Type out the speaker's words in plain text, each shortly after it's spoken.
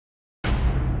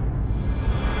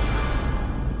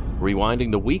Rewinding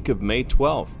the week of May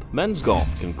 12th, men's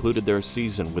golf concluded their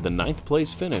season with a 9th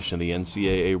place finish in the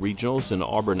NCAA Regionals in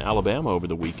Auburn, Alabama over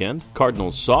the weekend.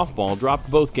 Cardinals softball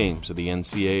dropped both games of the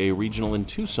NCAA Regional in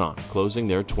Tucson, closing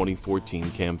their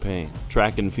 2014 campaign.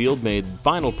 Track and field made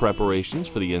final preparations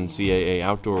for the NCAA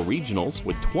Outdoor Regionals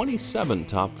with 27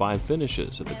 top 5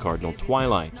 finishes at the Cardinal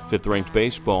Twilight. 5th-ranked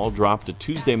baseball dropped a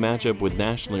Tuesday matchup with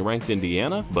nationally ranked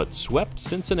Indiana, but swept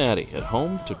Cincinnati at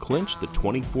home to clinch the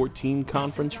 2014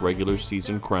 conference regular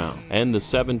season crown. And the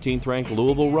 17th-ranked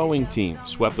Louisville rowing team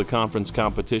swept the conference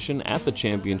competition at the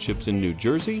championships in New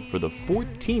Jersey for the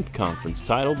 14th conference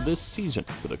title this season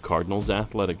for the Cardinals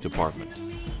athletic department.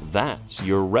 That's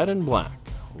your Red and Black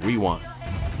Rewind.